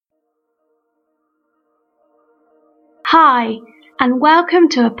Hi, and welcome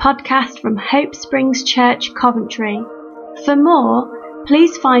to a podcast from Hope Springs Church, Coventry. For more,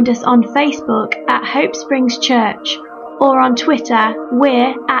 please find us on Facebook at Hope Springs Church or on Twitter,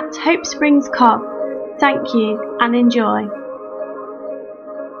 we're at Hope Springs Cov. Thank you and enjoy.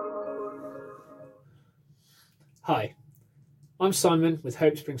 Hi, I'm Simon with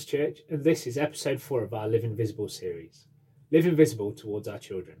Hope Springs Church, and this is episode 4 of our Live Invisible series, Live Invisible towards our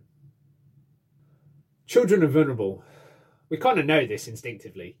children. Children are vulnerable. We kind of know this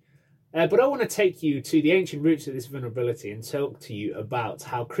instinctively, but I want to take you to the ancient roots of this vulnerability and talk to you about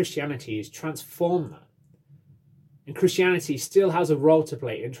how Christianity has transformed that. And Christianity still has a role to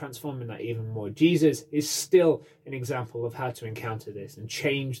play in transforming that even more. Jesus is still an example of how to encounter this and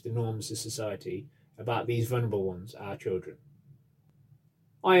change the norms of society about these vulnerable ones, our children.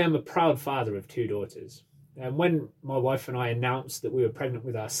 I am a proud father of 2 daughters, and when my wife and I announced that we were pregnant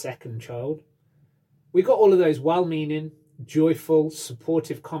with our second child, we got all of those well-meaning, joyful,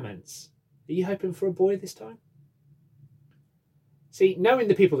 supportive comments. Are you hoping for a boy this time? See, knowing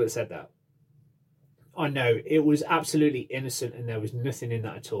the people that said that, I know it was absolutely innocent and there was nothing in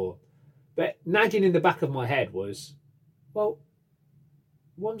that at all. But nagging in the back of my head was, well,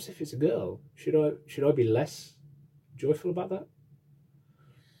 what if it's a girl? Should I be less joyful about that?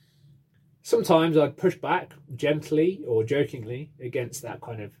 Sometimes I'd push back gently or jokingly against that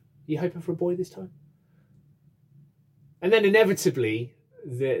kind of, you hoping for a boy this time? And then inevitably,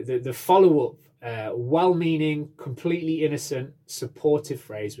 the follow-up, well-meaning, completely innocent, supportive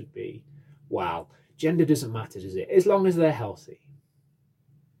phrase would be, wow, gender doesn't matter, does it? As long as they're healthy.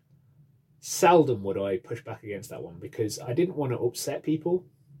 Seldom would I push back against that one because I didn't want to upset people.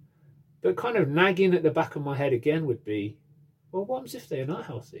 But kind of nagging at the back of my head again would be, well, what happens if they're not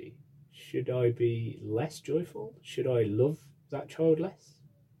healthy? Should I be less joyful? Should I love that child less?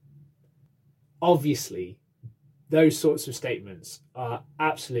 Obviously, those sorts of statements are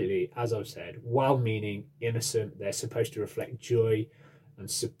absolutely, as I've said, well-meaning, innocent. They're supposed to reflect joy and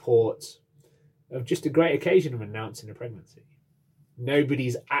support of just a great occasion of announcing a pregnancy.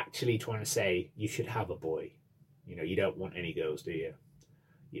 Nobody's actually trying to say you should have a boy. You know, you don't want any girls, do you?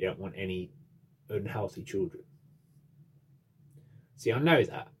 You don't want any unhealthy children. See, I know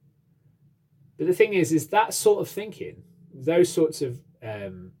that. But the thing is that sort of thinking, those sorts of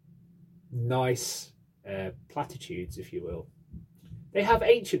nice platitudes, if you will, they have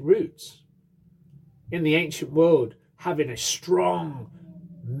ancient roots. In the ancient world, having a strong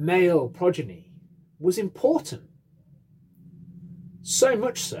male progeny was important. So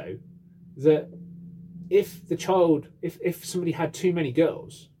much so that if somebody had too many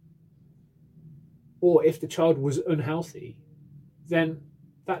girls, or if the child was unhealthy, then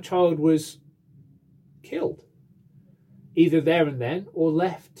that child was killed, either there and then or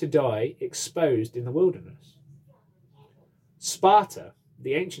left to die exposed in the wilderness. Sparta,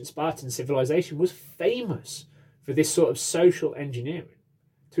 the ancient Spartan civilization, was famous for this sort of social engineering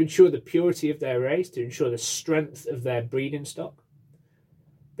to ensure the purity of their race, to ensure the strength of their breeding stock.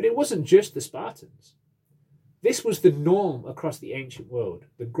 But it wasn't just the Spartans. This was the norm across the ancient world.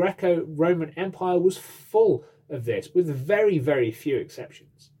 The Greco-Roman Empire was full of this, with very, very few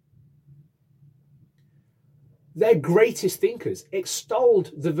exceptions. Their greatest thinkers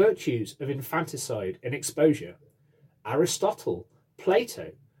extolled the virtues of infanticide and exposure. Aristotle,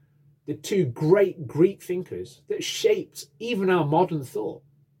 Plato, the 2 great Greek thinkers that shaped even our modern thought.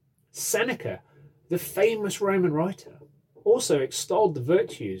 Seneca, the famous Roman writer, also extolled the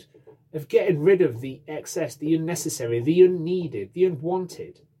virtues of getting rid of the excess, the unnecessary, the unneeded, the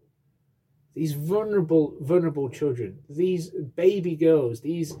unwanted. These vulnerable children, these baby girls,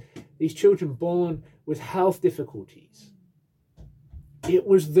 these children born with health difficulties. It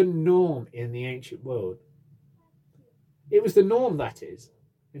was the norm in the ancient world. It was the norm, that is,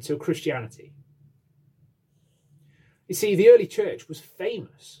 until Christianity. You see, the early church was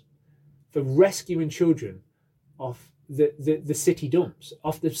famous for rescuing children off the city dumps,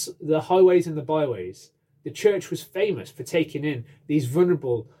 off the highways and the byways. The church was famous for taking in these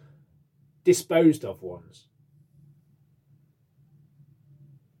vulnerable, disposed of ones.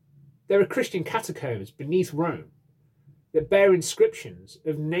 There are Christian catacombs beneath Rome that bear inscriptions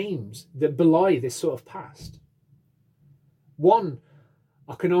of names that belie this sort of past. One,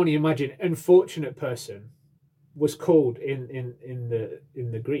 I can only imagine, unfortunate person was called in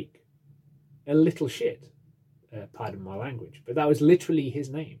the Greek a little shit. Pardon my language, but that was literally his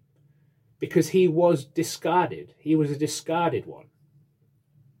name, because he was discarded. He was a discarded one.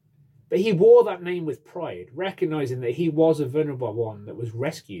 But he wore that name with pride, recognizing that he was a vulnerable one that was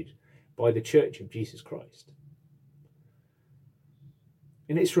rescued by the Church of Jesus Christ.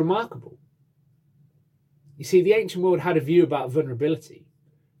 And it's remarkable. You see, the ancient world had a view about vulnerability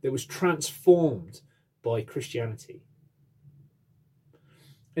that was transformed by Christianity.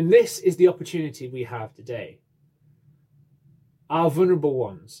 And this is the opportunity we have today. Our vulnerable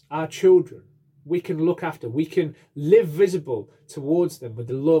ones, our children, we can look after, we can live visible towards them with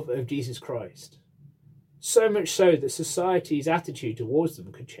the love of Jesus Christ. So much so that society's attitude towards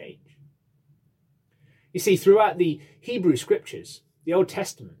them could change. You see, throughout the Hebrew scriptures, the Old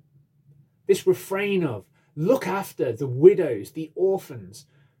Testament, this refrain of look after the widows, the orphans,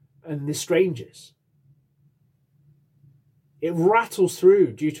 and the strangers. It rattles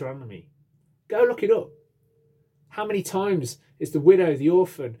through Deuteronomy. Go look it up. How many times is the widow, the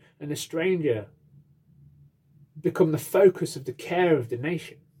orphan, and the stranger become the focus of the care of the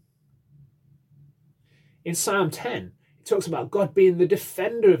nation? In Psalm 10, it talks about God being the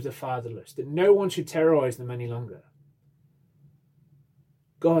defender of the fatherless, that no one should terrorize them any longer.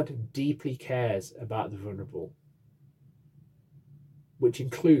 God deeply cares about the vulnerable, which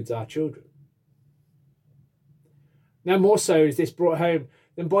includes our children. No more so is this brought home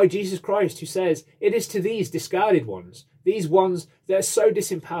than by Jesus Christ, who says, it is to these discarded ones, these ones that are so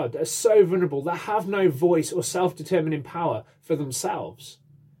disempowered, that are so vulnerable, that have no voice or self-determining power for themselves.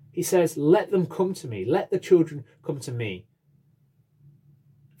 He says, let them come to me, let the children come to me,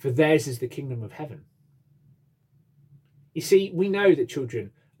 for theirs is the kingdom of heaven. You see, we know that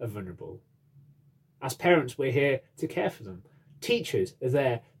children are vulnerable. As parents, we're here to care for them. Teachers are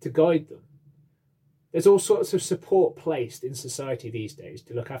there to guide them. There's all sorts of support placed in society these days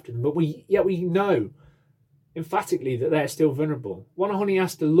to look after them, but we know emphatically that they're still vulnerable. One only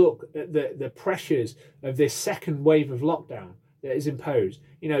has to look at the pressures of this second wave of lockdown that is imposed.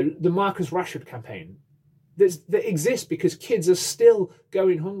 You know, the Marcus Rashford campaign that exists because kids are still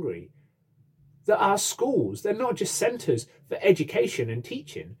going hungry. That our schools, they're not just centres for education and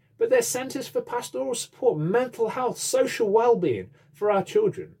teaching, but they're centres for pastoral support, mental health, social well-being for our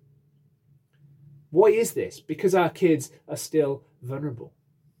children. Why is this? Because our kids are still vulnerable.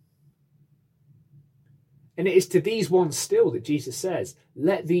 And it is to these ones still that Jesus says,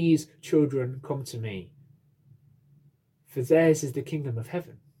 let these children come to me, for theirs is the kingdom of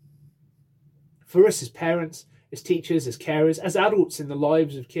heaven. For us as parents, as teachers, as carers, as adults in the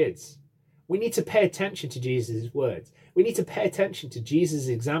lives of kids, we need to pay attention to Jesus' words. We need to pay attention to Jesus'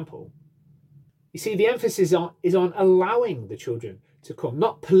 example. You see, the emphasis is on allowing the children to come,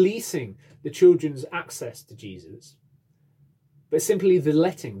 not policing the children's access to Jesus, but simply the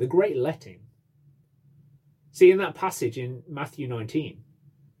letting, the great letting. See, in that passage in Matthew 19,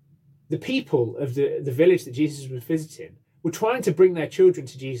 the people of the village that Jesus was visiting were trying to bring their children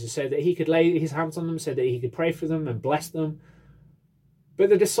to Jesus so that he could lay his hands on them, so that he could pray for them and bless them. But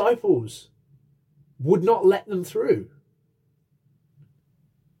the disciples would not let them through.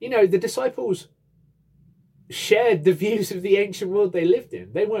 You know, the disciples shared the views of the ancient world they lived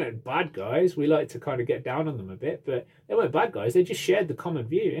in. They weren't bad guys. We like to kind of get down on them a bit, but they weren't bad guys. They just shared the common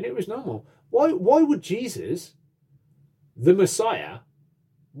view, and it was normal. Why would Jesus, the Messiah,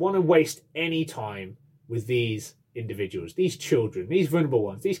 want to waste any time with these individuals, these children, these vulnerable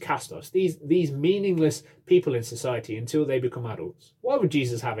ones, these cast-offs, these meaningless people in society until they become adults? Why would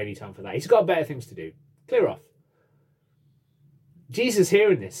Jesus have any time for that? He's got better things to do. Clear off. Jesus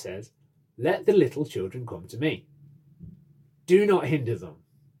here in this says, let the little children come to me. Do not hinder them,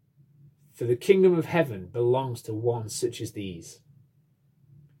 for the kingdom of heaven belongs to one such as these.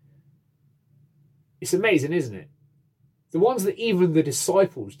 It's amazing, isn't it? The ones that even the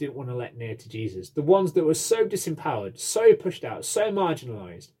disciples didn't want to let near to Jesus, the ones that were so disempowered, so pushed out, so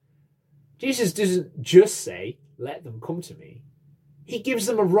marginalised. Jesus doesn't just say, let them come to me. He gives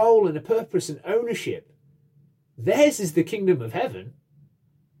them a role and a purpose and ownership. Theirs is the kingdom of heaven.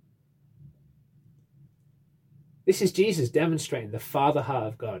 This is Jesus demonstrating the father heart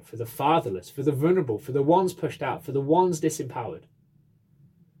of God for the fatherless, for the vulnerable, for the ones pushed out, for the ones disempowered.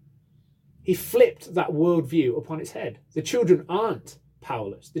 He flipped that worldview upon its head. The children aren't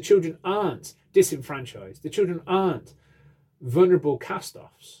powerless. The children aren't disenfranchised. The children aren't vulnerable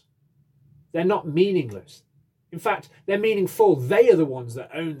cast-offs. They're not meaningless. In fact, they're meaningful. They are the ones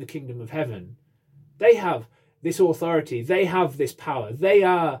that own the kingdom of heaven. They have this authority. They have this power. They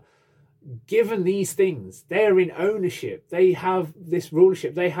are given these things. They are in ownership. They have this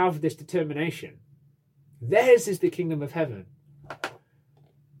rulership. They have this determination. Theirs is the kingdom of heaven.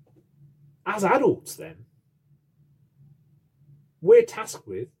 As adults, then, we're tasked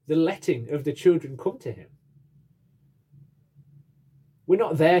with the letting of the children come to him. We're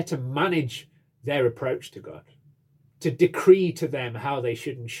not there to manage their approach to God, to decree to them how they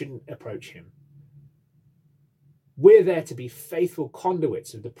should and shouldn't approach him. We're there to be faithful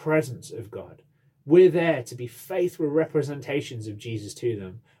conduits of the presence of God We're there to be faithful representations of Jesus to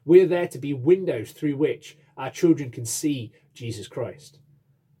them. We're there to be windows through which our children can see Jesus Christ.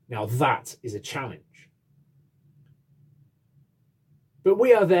 Now that is a challenge. But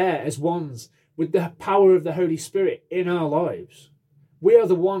we are there as ones with the power of the Holy Spirit in our lives. We are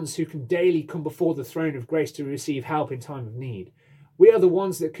the ones who can daily come before the throne of grace to receive help in time of need. We are the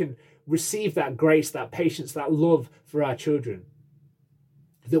ones that can receive that grace, that patience, that love for our children,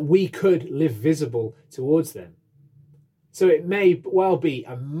 that we could live visible towards them. So it may well be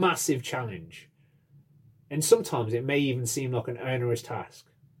a massive challenge. And sometimes it may even seem like an onerous task.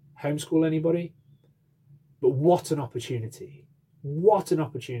 Homeschool anybody? But what an opportunity. What an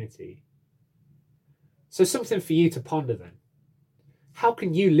opportunity. So something for you to ponder then. How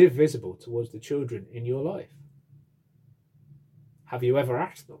can you live visible towards the children in your life? Have you ever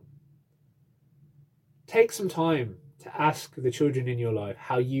asked them? Take some time to ask the children in your life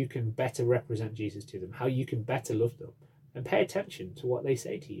how you can better represent Jesus to them, how you can better love them, and pay attention to what they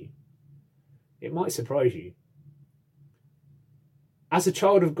say to you. It might surprise you. As a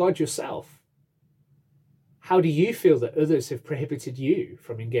child of God yourself, how do you feel that others have prohibited you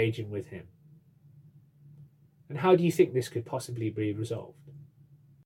from engaging with him? And how do you think this could possibly be resolved?